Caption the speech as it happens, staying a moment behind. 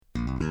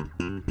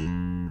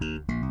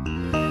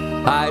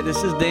Hi,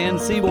 this is Dan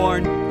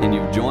Seaborn, and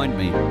you've joined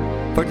me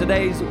for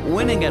today's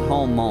Winning at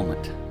Home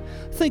moment.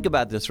 Think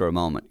about this for a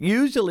moment.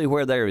 Usually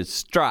where there is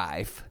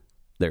strife,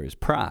 there is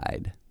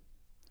pride.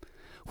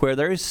 Where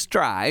there is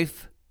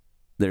strife,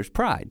 there's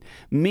pride,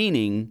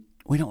 meaning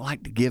we don't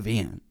like to give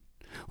in.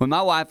 When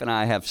my wife and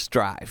I have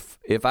strife,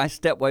 if I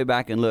step way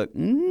back and look,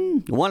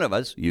 one of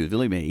us,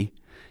 usually me,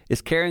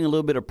 is carrying a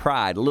little bit of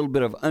pride, a little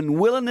bit of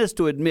unwillingness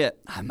to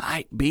admit I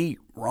might be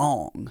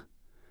wrong.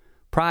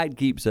 Pride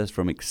keeps us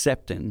from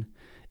accepting,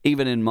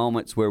 even in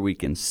moments where we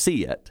can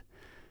see it,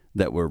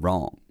 that we're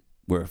wrong.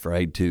 We're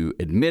afraid to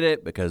admit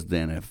it because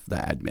then if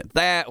I admit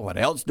that, what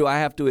else do I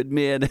have to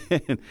admit?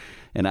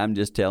 And I'm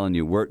just telling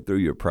you, work through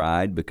your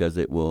pride because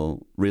it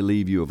will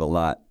relieve you of a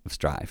lot of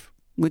strife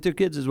with your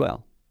kids as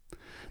well.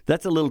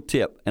 That's a little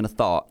tip and a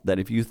thought that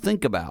if you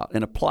think about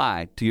and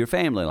apply to your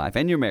family life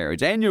and your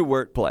marriage and your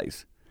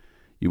workplace,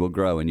 you will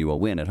grow and you will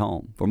win at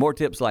home. For more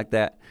tips like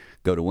that,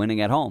 go to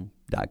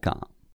winningathome.com.